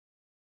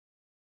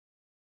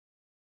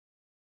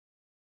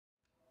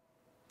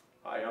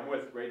Hi, I'm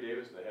with Ray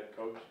Davis, the head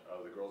coach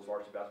of the girls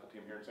varsity basketball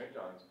team here in St.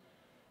 John's,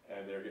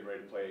 and they're getting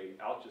ready to play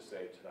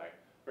Alchesay tonight.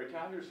 Ray,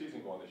 how's your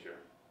season going this year?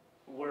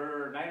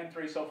 We're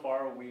 9-3 so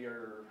far. We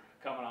are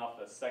coming off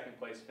a second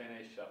place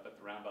finish up at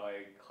the Round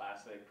Valley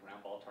Classic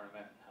round ball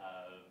tournament.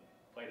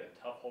 Played a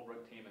tough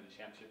Holbrook team in the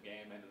championship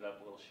game, ended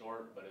up a little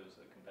short, but it was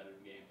a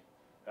competitive game.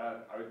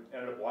 I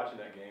ended up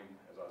watching that game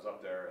as I was up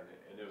there,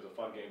 and it was a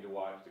fun game to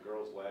watch. The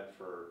girls led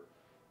for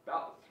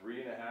about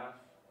 3.5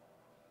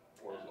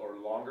 or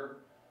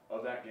longer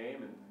of that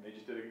game, and they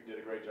just did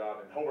a great job.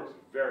 And Holbrook's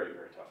a very,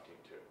 very tough team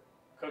too.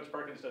 Coach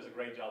Perkins does a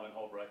great job in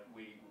Holbrook.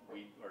 We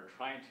are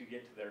trying to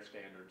get to their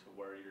standard to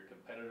where you're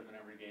competitive in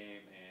every game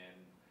and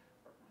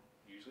are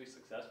usually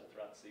successful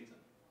throughout the season.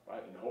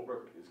 Right, and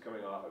Holbrook is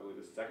coming off, I believe,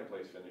 a second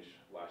place finish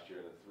last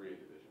year in the 3A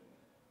division.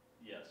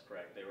 Yes,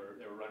 correct. They were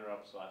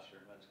runner-ups last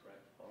year. That's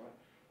correct. All right.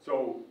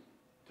 So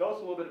tell us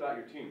a little bit about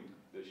your team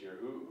this year.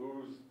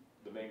 Who's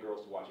the main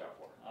girls to watch out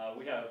for?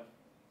 We have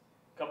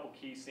a couple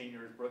key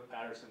seniors: Brooke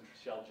Patterson,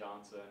 Trishelle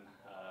Johnson,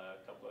 a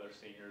couple other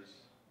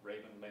seniors: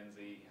 Raven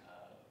Lindsay,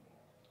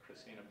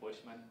 Christina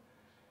Bushman,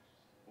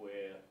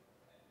 with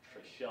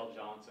Trishelle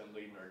Johnson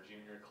leading our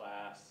junior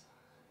class.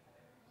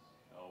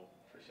 Oh,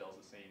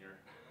 Trishelle's a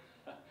senior.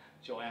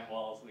 Joanne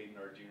Walls leading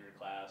our junior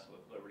class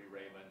with Liberty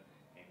Raven,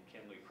 and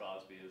Kinley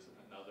Crosby is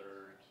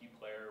another key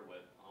player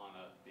with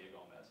Anna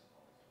Villagomez.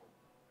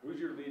 Who's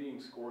your leading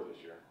scorer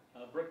this year?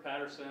 Brooke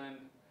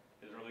Patterson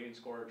is our leading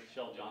scorer.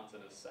 Trishelle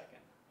Johnson is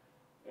second.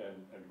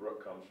 And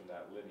Brooke comes from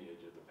that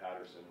lineage of the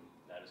Patterson.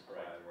 That is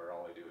correct. Clan, where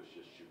all they do is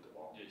just shoot the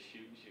ball. Just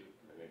shoot and shoot.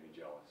 They make me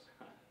jealous.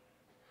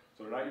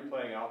 So tonight you're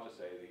playing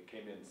Alchesay. They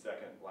came in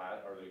second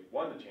or they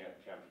won the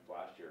championship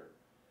last year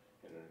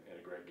in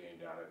a great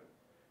game down at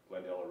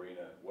Glendale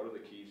Arena. What are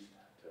the keys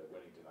to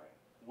winning tonight?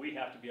 We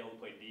have to be able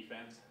to play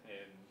defense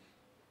and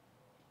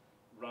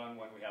run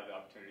when we have the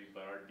opportunity,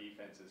 but our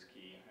defense is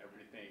key.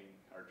 Everything,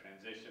 our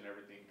transition,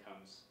 everything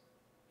comes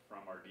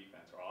from our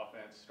defense. Our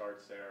offense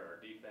starts there. Our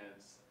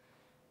defense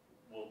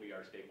will be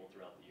our staple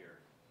throughout the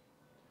year.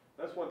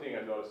 That's one thing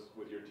I've noticed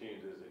with your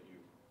teams is that you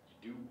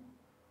do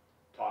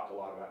talk a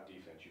lot about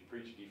defense. You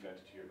preach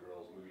defense to your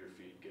girls, move your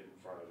feet, get in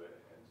front of it,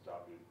 and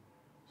stop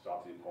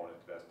the opponent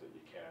the best that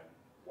you can.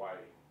 Why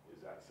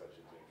is that such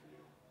a thing for you?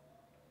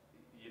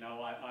 You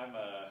know, I'm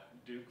a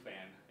Duke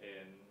fan,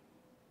 and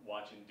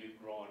watching Duke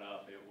growing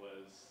up,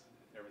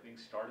 everything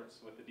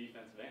starts with the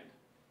defensive end.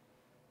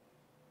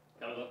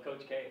 Gotta love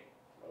Coach K.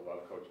 I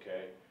love Coach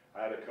K.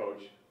 I had a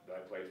coach that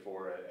I played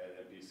for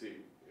at NBC.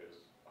 It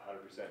was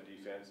 100%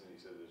 defense, and he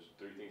said there's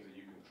 3 things that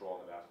you can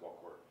control on the basketball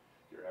court: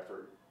 your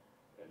effort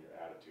and your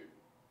attitude.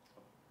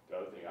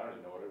 The other thing, I don't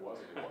even know what it was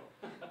anymore.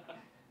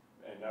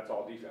 And that's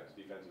all defense.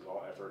 Defense is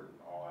all effort and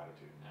all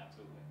attitude.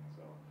 Absolutely.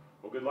 So,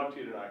 well, good luck to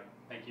you tonight.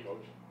 Thank you,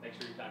 Coach. Thanks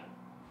for your time.